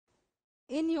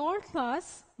in your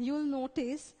class, you'll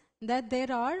notice that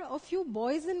there are a few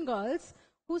boys and girls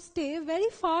who stay very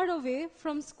far away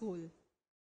from school.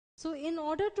 So in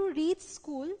order to reach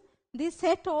school, they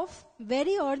set off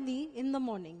very early in the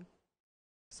morning.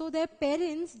 So their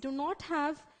parents do not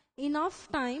have enough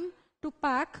time to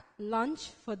pack lunch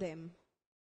for them.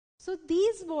 So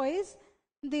these boys,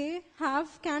 they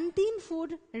have canteen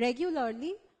food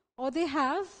regularly, or they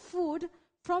have food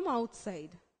from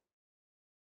outside.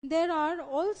 There are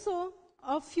also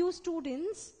a few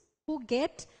students who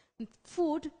get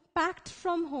food packed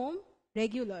from home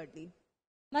regularly,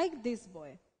 like this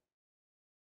boy.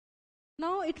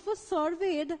 Now it was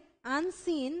surveyed and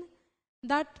seen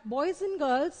that boys and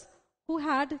girls who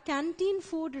had canteen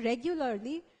food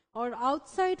regularly or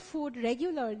outside food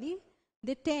regularly,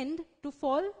 they tend to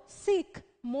fall sick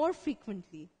more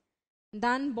frequently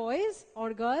than boys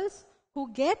or girls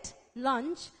who get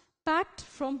lunch packed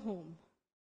from home.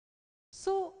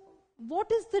 So,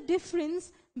 what is the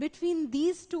difference between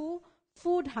these two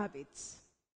food habits?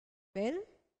 Well,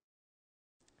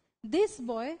 this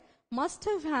boy must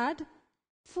have had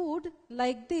food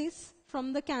like this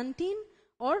from the canteen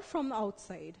or from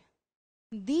outside.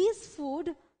 These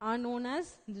food are known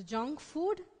as the junk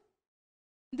food.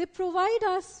 They provide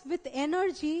us with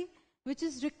energy which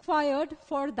is required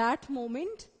for that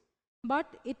moment, but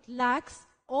it lacks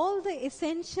all the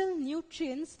essential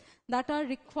nutrients that are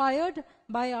required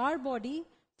by our body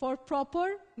for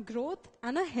proper growth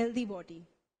and a healthy body.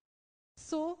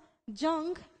 So,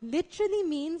 junk literally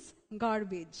means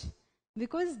garbage,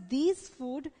 because these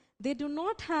food, they do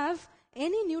not have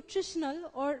any nutritional,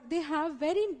 or they have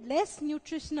very less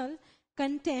nutritional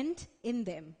content in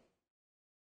them.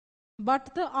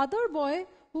 But the other boy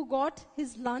who got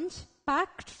his lunch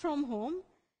packed from home,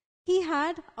 he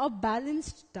had a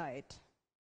balanced diet.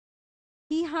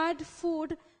 He had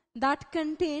food that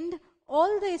contained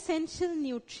all the essential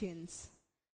nutrients.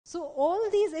 So all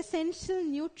these essential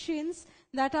nutrients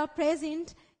that are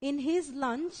present in his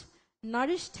lunch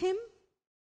nourished him.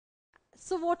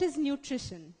 So what is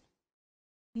nutrition?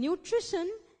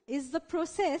 Nutrition is the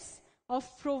process of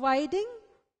providing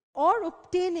or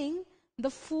obtaining the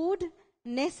food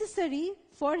necessary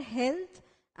for health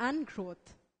and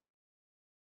growth.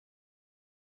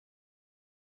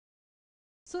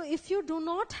 So if you do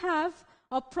not have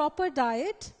a proper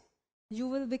diet, you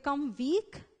will become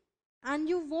weak and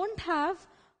you won't have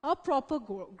a proper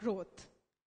growth.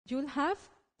 You'll have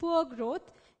poor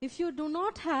growth if you do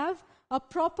not have a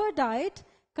proper diet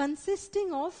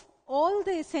consisting of all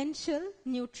the essential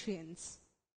nutrients.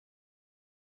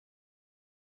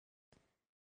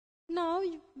 Now,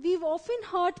 we've often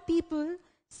heard people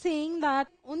saying that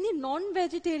only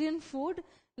non-vegetarian food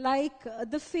like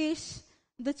the fish,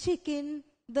 the chicken,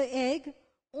 the egg,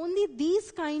 only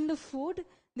these kind of food,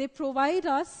 they provide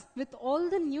us with all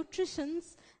the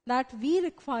nutrients that we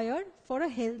require for a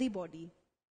healthy body.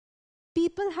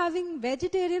 People having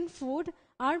vegetarian food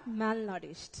are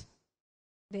malnourished.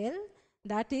 Well,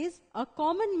 that is a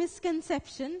common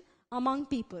misconception among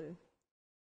people.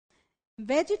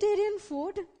 Vegetarian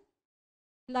food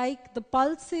like the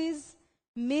pulses,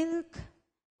 milk,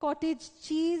 cottage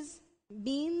cheese,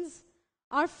 beans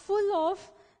are full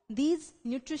of these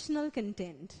nutritional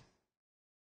content.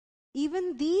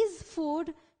 Even these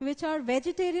food which are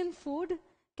vegetarian food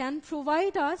can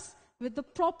provide us with the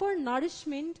proper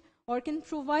nourishment or can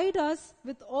provide us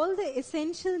with all the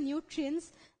essential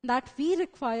nutrients that we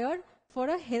require for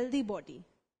a healthy body.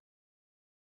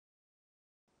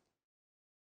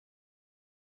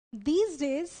 These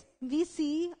days, we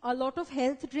see a lot of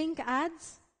health drink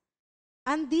ads,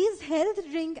 and these health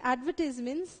drink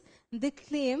advertisements, they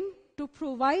claim to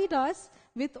provide us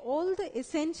with all the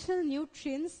essential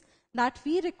nutrients that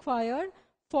we require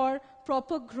for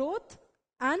proper growth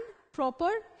and proper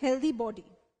healthy body.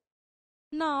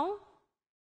 Now,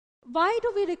 why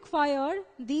do we require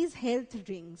these health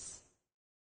drinks?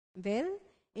 Well,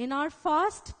 in our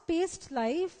fast-paced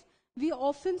life, we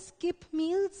often skip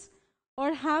meals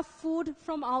or have food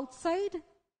from outside,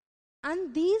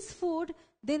 and these food,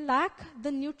 they lack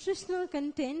the nutritional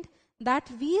content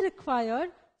that we require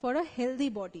for a healthy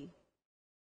body.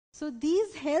 So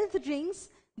these health drinks,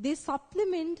 they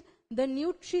supplement the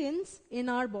nutrients in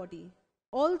our body,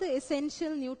 all the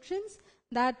essential nutrients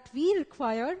that we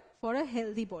require for a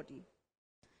healthy body.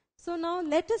 So now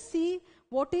let us see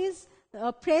what is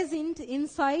present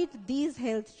inside these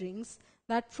health drinks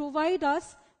that provide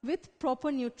us with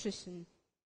proper nutrition.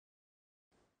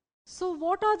 So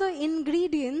what are the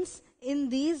ingredients in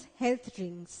these health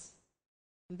drinks?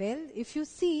 Well, if you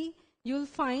see, you'll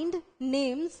find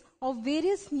names of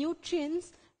various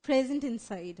nutrients present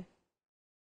inside.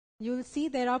 you'll see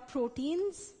there are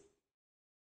proteins,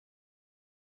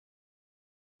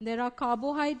 there are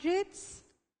carbohydrates,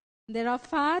 there are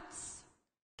fats,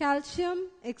 calcium,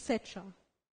 etc.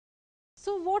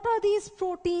 So what are these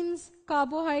proteins,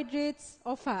 carbohydrates,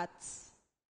 or fats?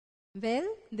 Well,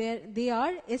 they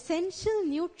are essential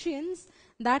nutrients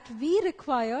that we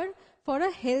require for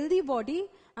a healthy body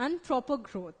and proper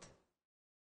growth.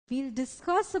 We'll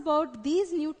discuss about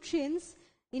these nutrients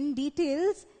in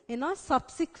details in our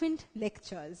subsequent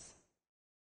lectures.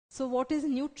 So what is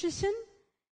nutrition?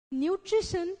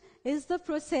 Nutrition is the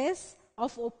process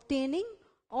of obtaining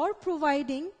or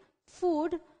providing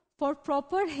food for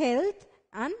proper health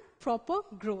and proper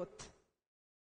growth.